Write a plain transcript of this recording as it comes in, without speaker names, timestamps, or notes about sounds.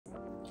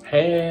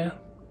Hey.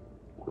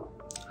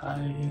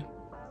 Hi.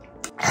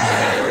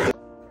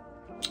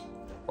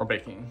 We're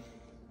baking.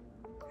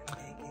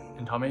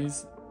 And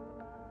Tommy's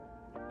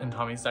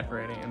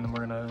decorating, and then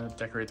we're gonna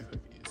decorate the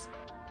cookies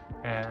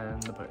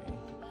and the pudding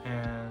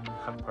and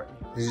have a party.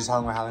 Did you tell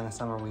them we're having a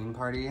Summerween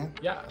party?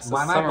 Yeah. So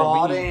why am I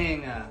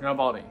balding? You're not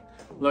balding.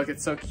 Look,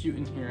 it's so cute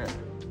in here.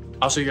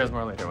 I'll show you guys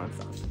more later when it's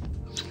done.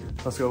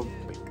 Let's go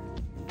bake.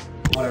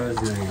 What I was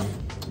doing.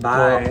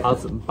 Bye. Well,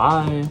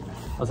 bye.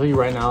 I'll tell you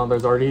right now,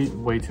 there's already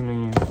way too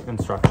many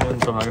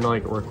instructions, so I'm not gonna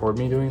like record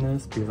me doing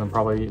this because I'm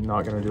probably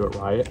not gonna do it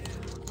right.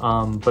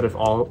 But if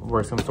all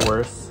worse comes to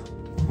worse,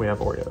 we have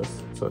Oreos,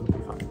 so it'll be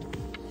fine.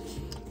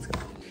 Let's go.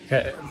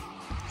 Okay,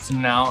 so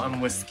now I'm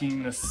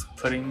whisking this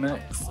pudding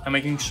mix. I'm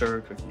making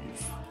sugar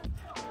cookies.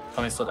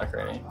 Tommy's still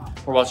decorating.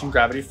 We're watching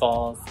Gravity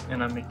Falls,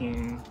 and I'm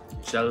making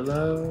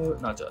jello,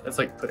 not jello, it's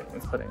like pudding,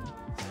 it's pudding.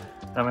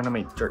 And I'm gonna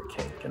make dirt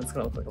cake, and it's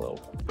gonna look like a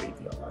little wavy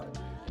line.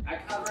 I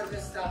covered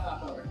this stuff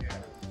up over here.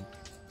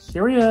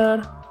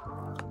 Period.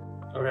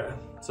 Okay,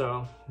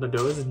 so the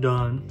dough is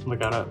done.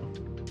 Look at it.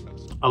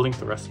 I'll link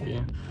the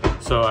recipe.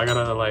 So I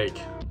gotta like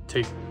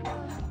take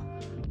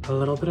a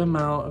little bit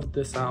amount of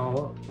this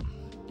out,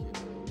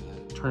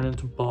 turn it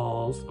into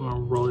balls. I'm gonna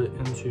roll it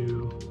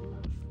into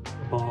a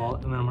ball,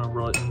 and then I'm gonna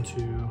roll it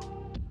into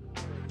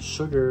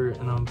sugar,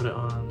 and I'm gonna put it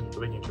on the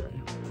baking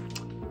tray.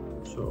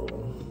 So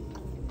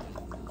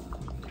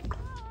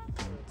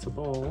it's a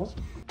ball.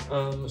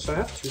 Should I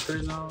have two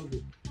trays now?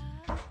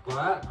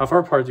 What? How far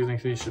apart do you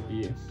think these should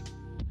be?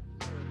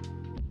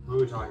 What are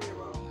we talking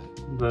about?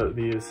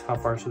 These, how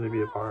far should they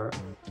be apart?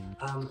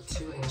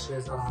 2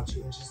 inches. I'll have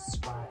 2 inches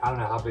to try. I don't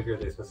know, how big are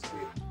they supposed to be?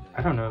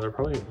 I don't know, they look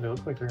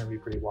like they're gonna be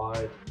pretty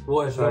wide.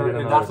 Well, if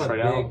that's a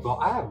big ball,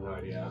 I have no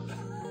idea.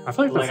 I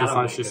feel like that's the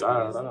size she said.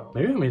 I don't know.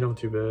 Maybe I made them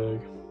too big.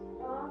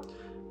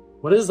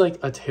 What is like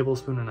a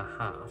tablespoon and a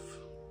half?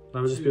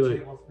 That would just be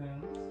like,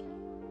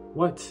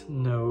 what?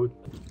 No.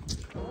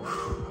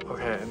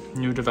 Okay,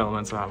 new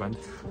developments have happened.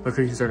 The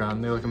cookies are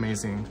done, they look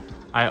amazing.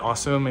 I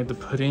also made the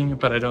pudding,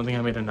 but I don't think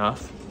I made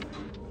enough.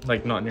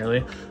 Like, not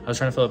nearly. I was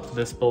trying to fill up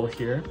this bowl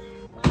here,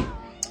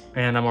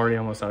 and I'm already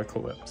almost out of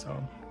Cool Whip, so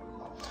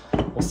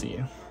we'll see.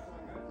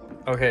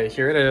 Okay,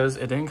 here it is.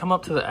 It didn't come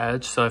up to the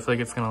edge, so I feel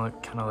like it's gonna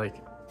look kind of like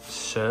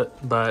shit,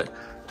 but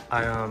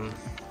I,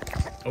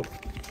 oh,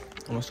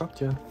 almost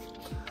dropped you.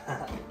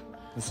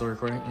 Is still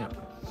recording? Yeah.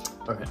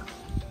 Okay.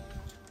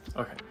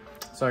 Okay,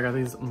 so I got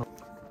these,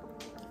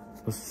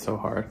 this is so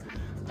hard.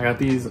 I got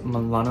these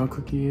Milano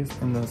cookies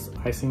and this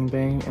icing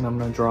thing, and I'm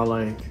gonna draw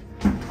like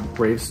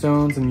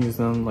gravestones and use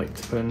them like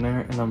to put in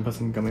there, and I'm gonna put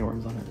some gummy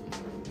worms on it.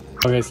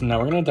 Okay, so now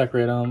we're gonna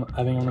decorate them.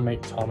 I think I'm gonna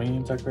make Tommy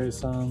decorate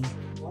some.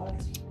 What?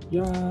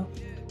 Yeah,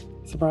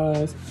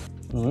 surprise.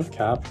 Remove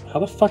cap. How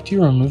the fuck do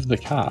you remove the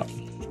cap?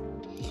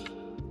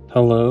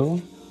 Hello?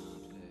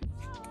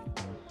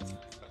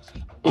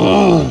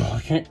 Ugh, I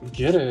can't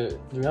get it.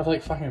 Do we have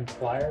like fucking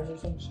pliers or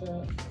some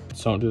shit?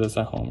 So don't do this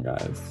at home,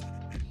 guys.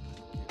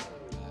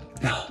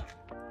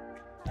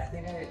 I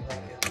think I like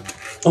it.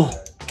 Oh!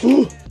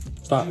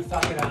 Stop. Did you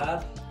fuck it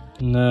up?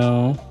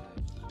 No.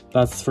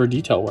 That's for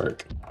detail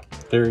work.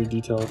 Very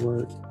detailed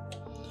work.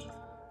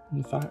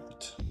 In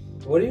fact.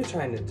 What are you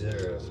trying to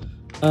do?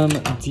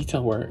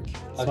 Detail work.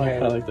 So Okay. I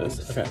put it like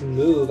this. Okay.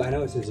 Move, I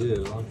know what to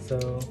do.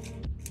 So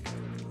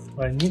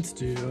what I need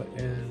to do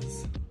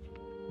is,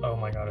 oh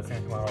my god, it's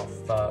gonna come out all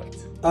fucked.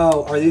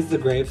 Oh, are these the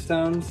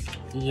gravestones?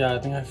 Yeah, I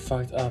think I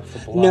fucked up the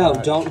black. No,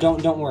 don't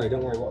worry,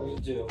 don't worry. What we'll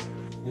do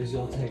is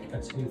you'll take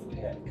a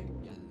toothpick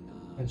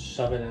and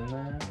shove it in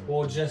there.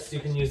 Well, just,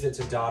 you can use it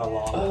to dot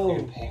along with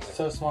your paint.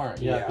 So smart.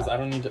 Yeah, because Yeah. I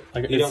don't need to,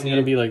 like, You it's don't gonna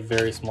need- be like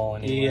very small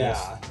anyways.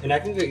 Yeah, and I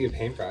can get you a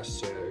paintbrush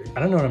too. I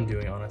don't know what I'm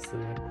doing, honestly.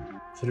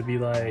 Should it be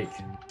like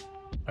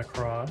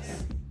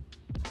across?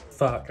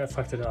 Fuck, I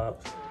fucked it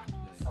up.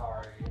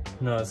 Sorry.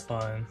 No, it's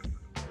fine.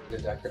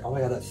 Oh my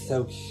god, that's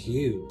so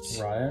cute.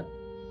 Right?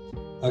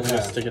 I'm gonna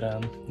Okay, stick it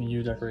in.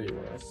 You decorate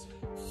yours.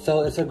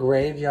 so it's a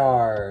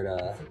graveyard.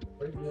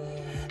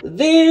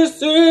 This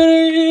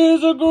city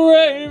is a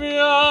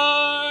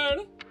graveyard!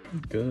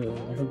 Good.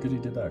 Look how good he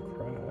did that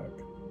crack.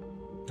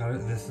 Oh,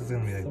 this is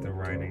gonna be like the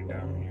writing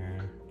down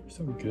here. You're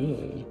so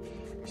good.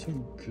 You're so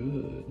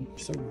good. You're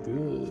so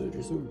good.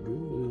 You're so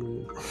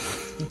good.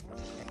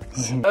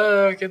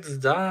 Look, it's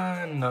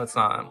done. No, it's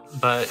not.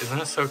 But isn't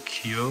it so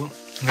cute?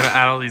 I'm gonna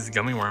add all these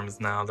gummy worms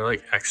now. They're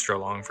like extra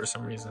long for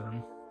some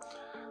reason.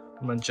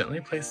 I'm gonna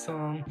gently place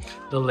them.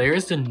 The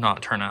layers did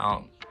not turn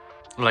out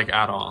like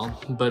at all,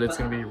 but it's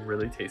gonna be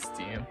really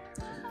tasty.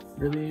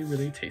 Really,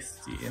 really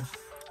tasty.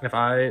 If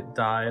I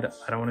died,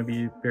 I don't want to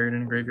be buried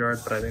in a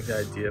graveyard, but I think the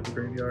idea of a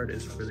graveyard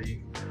is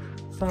really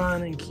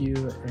fun and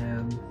cute,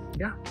 and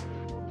yeah,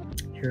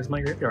 here's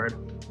my graveyard.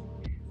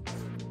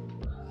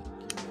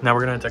 Now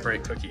we're gonna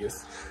decorate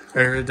cookies.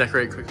 Are you gonna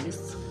decorate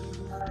cookies?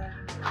 I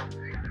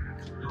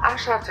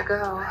actually have to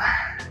go.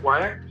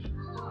 Why?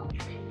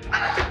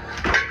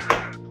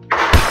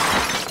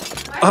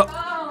 Oh.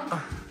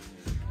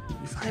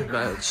 You fucking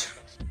bitch.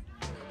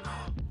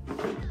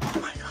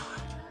 Oh my god.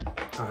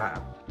 Okay.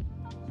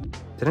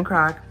 Didn't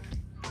crack.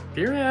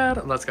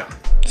 Period. Let's go.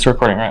 It's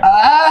recording, right?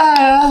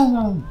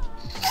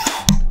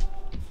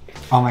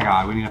 Oh my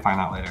god, we need to find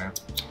out later.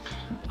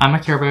 I'm a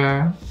Care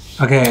Bear.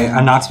 Okay,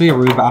 and not to be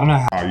rude, but I don't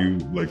know how you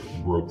like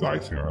broke the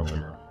icing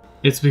earlier.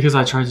 It's because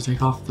I tried to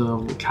take off the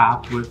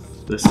cap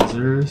with the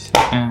scissors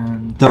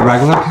and... The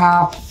regular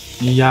cap?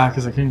 Yeah,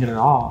 because I couldn't get it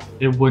off.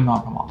 It would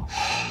not come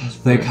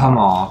off. They come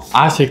off.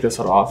 I take this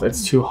one off.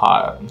 It's too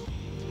hot.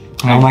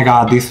 Oh my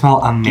god, these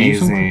smell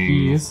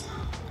amazing.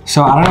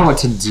 So I don't know what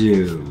to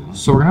do.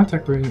 So we're gonna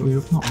decorate it. We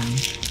open the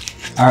orange.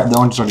 Alright, the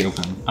orange is already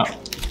open. Oh,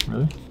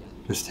 really?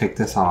 Just take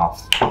this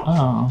off.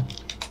 Oh.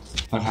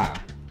 Okay.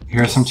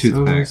 Here's some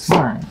toothpicks. So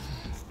smart.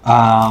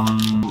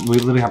 We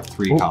literally have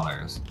 3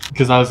 colors.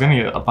 Because I was gonna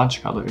get a bunch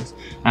of colors,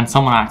 and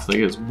someone acts like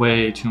it's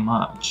way too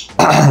much.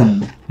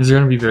 These are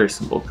gonna be very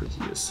simple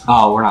cookies.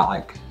 Oh, we're not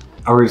like...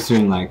 Are we just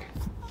doing like...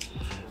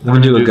 We're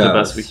gonna do the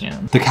best we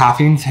can. The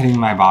caffeine's hitting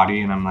my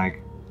body, and I'm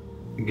like...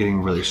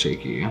 getting really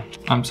shaky.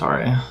 I'm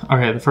sorry.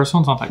 Okay, the first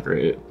one's not that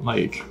great.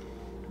 Like,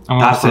 I'm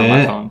gonna That's put it?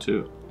 my phone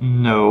too.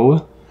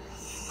 No.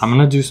 I'm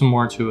gonna do some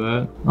more to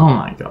it. Oh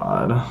my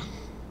god.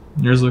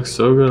 Yours looks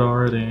so good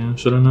already.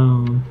 Should've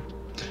known.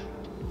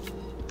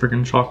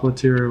 Freaking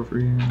chocolatier over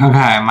here.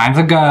 Okay, mine's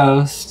a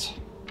ghost.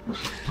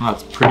 Oh,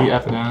 that's pretty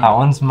evident. That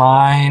one's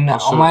mine.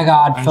 Oh my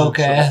god,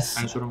 focus.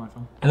 I showed on my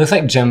phone. It looks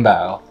like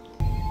Jimbo.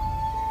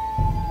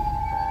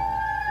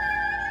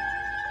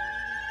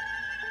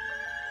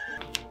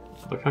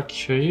 Look how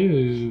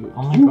cute.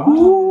 Oh my god.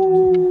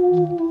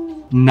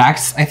 Ooh.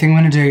 Next, I think I'm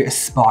gonna do a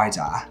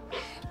spider.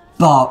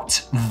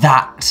 But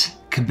that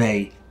could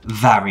be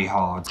very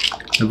hard.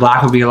 The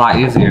black would be a lot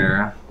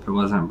easier if it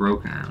wasn't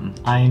broken.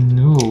 I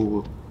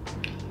know.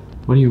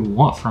 What do you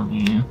want from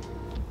me?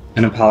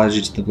 An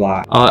apology to the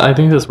black. I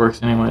think this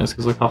works anyways,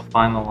 because look how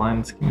fine the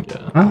lines can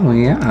get. Oh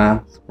yeah,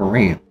 that's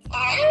great.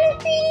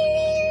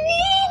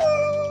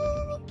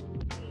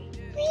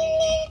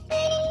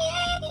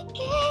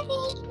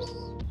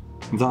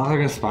 Does that look like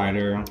a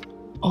spider?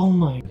 Oh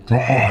my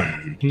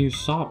god. Can you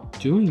stop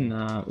doing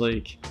that?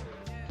 Like,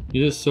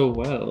 you did so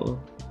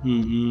well.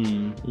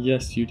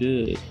 Yes, you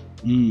did.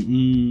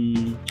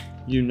 You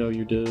know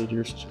you did.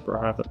 You're such a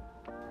brat.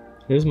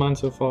 Here's mine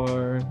so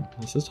far.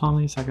 This is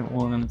Tommy's second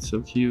one. It's so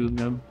cute.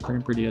 Look how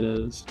freaking pretty it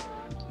is.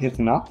 It's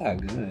not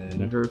that good.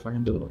 Never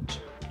fucking village.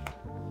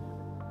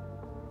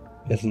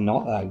 It's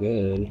not that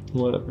good.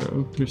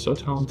 Whatever. You're so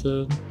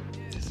talented.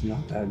 It's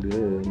not that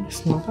good.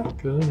 It's not that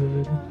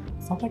good.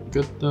 It's not that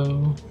good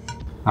though.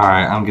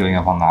 Alright, I'm giving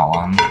up on that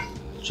one.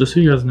 Just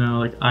so you guys know,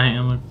 like, I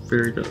am a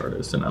very good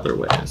artist in other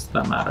ways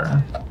that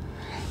matter.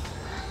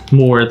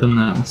 More than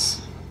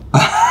this.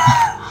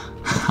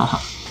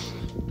 I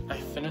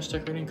finished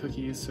decorating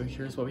cookies, so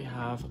here's what we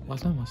have. Why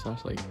is my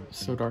mustache like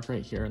so dark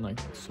right here and like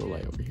so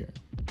light over here?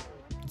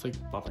 It's like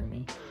bothering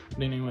me.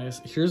 But anyways,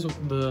 here's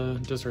the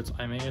desserts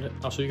I made.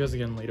 I'll show you guys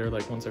again later,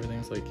 like once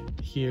everything's like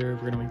here.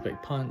 We're gonna make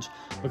big punch.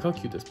 Look how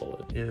cute this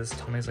bowl is.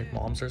 Tommy's like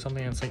mom's or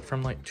something. It's like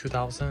from like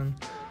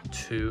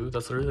 2002.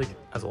 That's literally like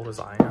as old as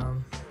I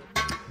am.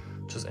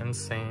 Just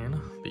insane.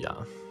 But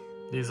yeah,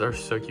 these are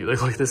so cute.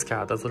 Like, look at this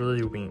cat. That's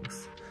literally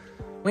Winks.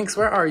 Winks,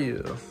 where are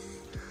you?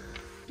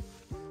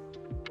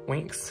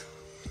 Winks.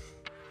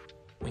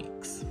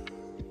 Winks.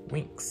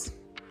 Winks.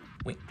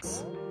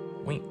 Winks.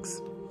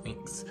 Winks.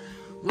 Winks.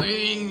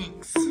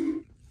 Winks.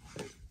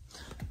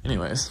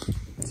 Anyways,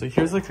 so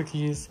here's the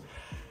cookies.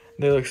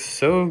 They look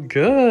so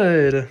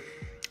good.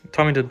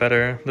 Tommy did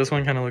better. This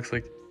one kind of looks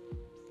like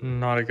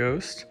not a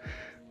ghost.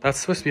 That's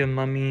supposed to be a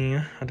mummy.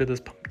 I did this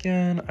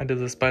pumpkin. I did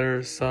the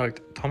spider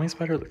sucked. Tommy's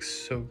spider looks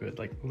so good.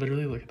 Like,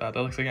 literally look at that.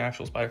 That looks like an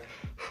actual spider.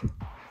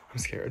 I'm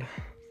scared.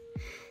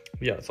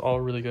 Yeah, it's all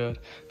really good.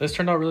 This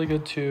turned out really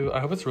good too. I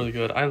hope it's really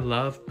good. I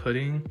love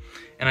pudding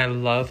and I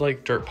love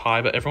like dirt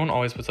pie, but everyone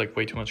always puts like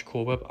way too much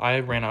Cool Whip. I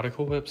ran out of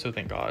Cool Whip, so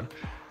thank God.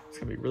 It's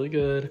gonna be really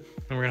good.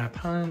 And we're gonna have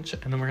punch,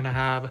 and then we're gonna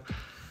have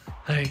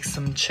like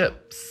some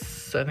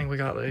chips. I think we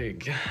got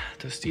like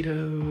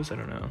Tostitos, I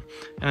don't know.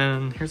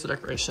 And here's the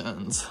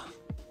decorations.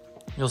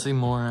 You'll see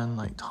more in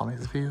like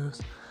Tommy's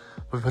views.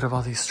 We put up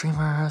all these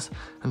streamers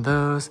and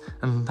those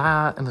and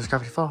that, and there's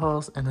gravity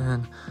falls, and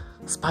then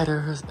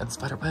spiders and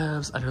spider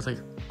webs. I know like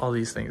all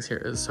these things here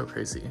is so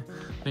crazy.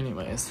 But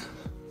anyways,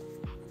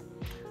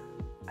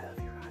 I love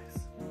you guys.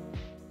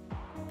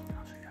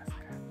 I'll show you guys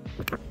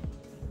later.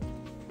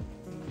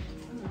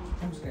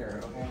 I'm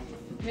scared, okay?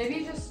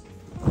 Maybe just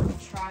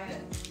try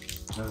it.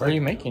 What are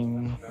you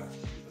making?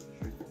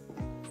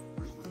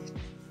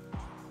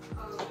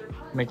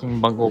 Making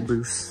bungle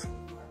juice.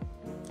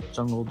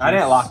 Jungle juice. I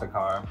didn't lock the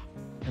car.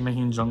 You're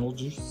making jungle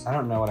juice? I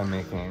don't know what I'm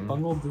making.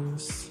 Bungle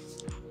juice.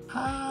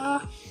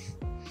 Ah.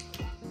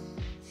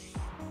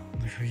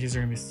 The cookies are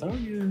gonna be so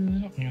good.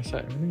 I'm gonna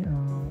set everything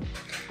out.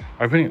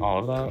 Are we putting all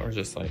of that or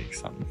just like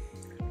some?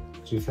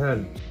 She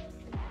said,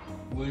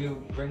 will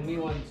you bring me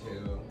one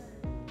too?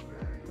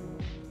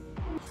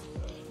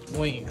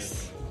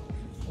 Winks.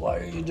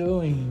 What are you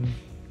doing?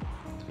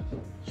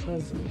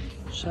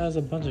 She has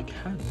a bunch of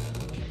cats.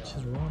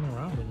 She's rolling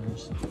around in her.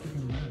 She's a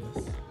freaking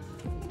mess.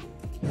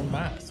 You're a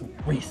mess.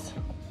 Reese.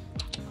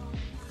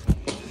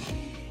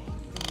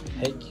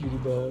 Hey, cutie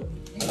bug.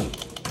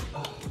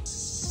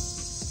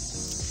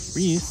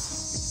 Reese.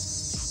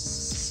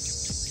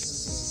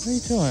 What are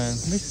you doing?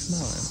 What are you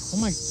smelling? Oh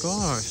my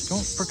gosh,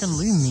 don't freaking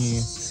leave me.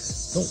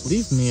 Don't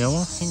leave me, I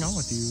want to hang out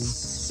with you.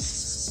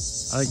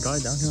 I got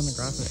down here on the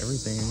grass and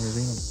everything and you're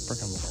being a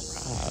freaking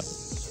rat.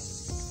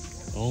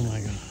 Oh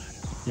my god.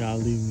 Yeah,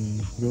 leave me.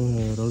 Go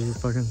ahead, I'll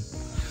just fucking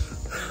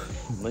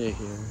lay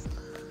here.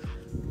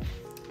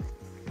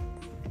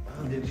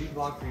 Did you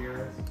vlog for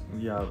yours?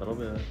 Yeah, a little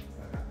bit.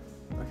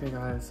 Okay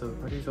guys, so the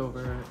party's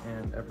over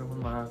and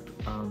everyone left.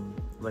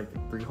 Like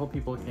 3 whole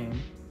people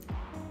came.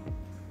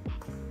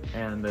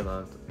 And they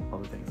loved all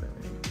the things I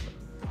made.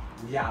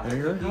 Yeah,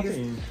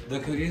 Really the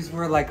cookies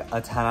were like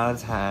a 10 out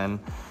of 10.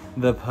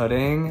 The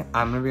pudding,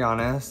 I'm gonna be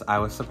honest, I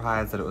was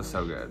surprised that it was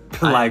so good.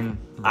 Like,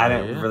 I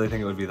didn't really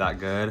think it would be that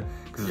good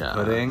because it's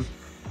pudding.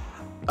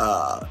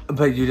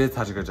 But you did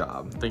such a good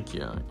job. Thank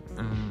you.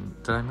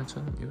 Did I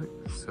mention you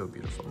look so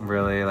beautiful?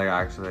 Really, like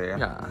actually.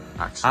 Yeah,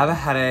 actually. I have a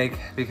headache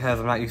because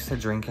I'm not used to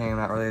drinking. I'm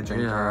not really a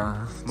drinker.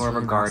 Yeah, More of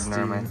a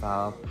gardener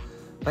myself.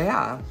 But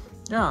yeah.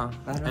 Yeah.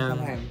 I don't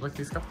know. And look,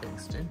 these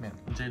cupcakes.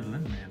 Jade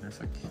Lynn made. They're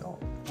so cute.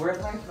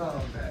 Where's my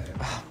phone, babe?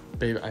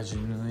 Babe, I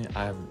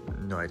have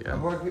no idea.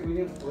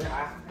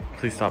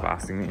 Please stop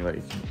asking me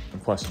like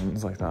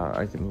questions like that.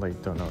 I can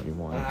like don't know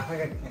anymore.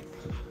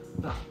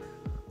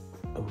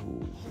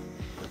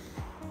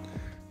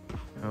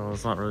 Oh,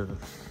 it's not really.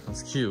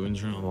 That's cute when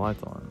you turn all the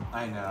lights on.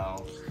 I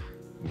know.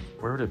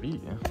 Where would it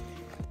be?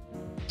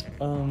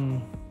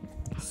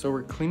 So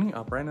we're cleaning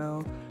up right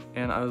now,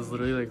 and I was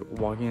literally like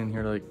walking in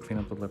here to like clean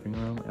up the living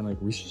room, and like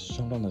Reese just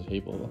jumped on the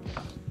table.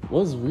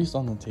 What is Reese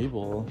on the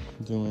table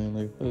doing?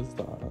 Like, what is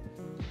that?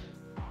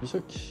 You're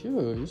so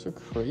cute. You're so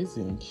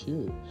crazy and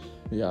cute.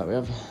 But yeah, we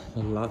have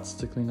lots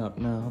to clean up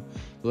now.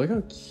 Look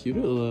how cute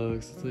it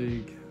looks. It's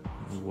like,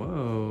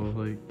 whoa.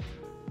 Like,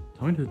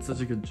 Tony did such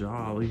a good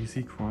job. Like, you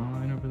see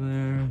Coraline over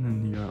there, and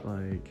then you got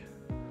like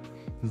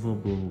these little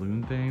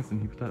balloon things,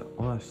 and he put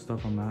all that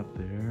stuff on that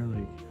there.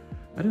 Like,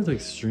 I did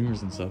like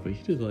streamers and stuff, but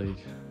he did like,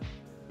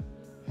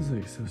 he's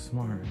like so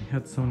smart. He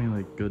had so many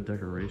like good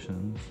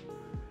decorations.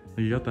 Like,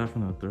 you got that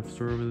from the thrift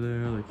store over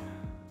there. Like,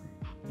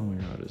 oh my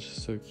god, it's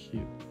just so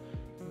cute.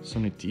 So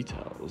many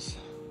details.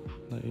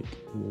 Like,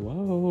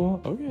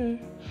 whoa, okay,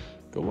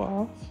 go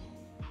off.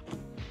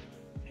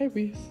 Hey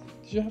Reese,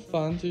 did you have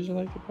fun? Did you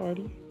like the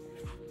party?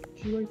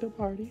 Did you like the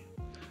party?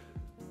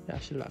 Yeah,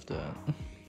 she loved it.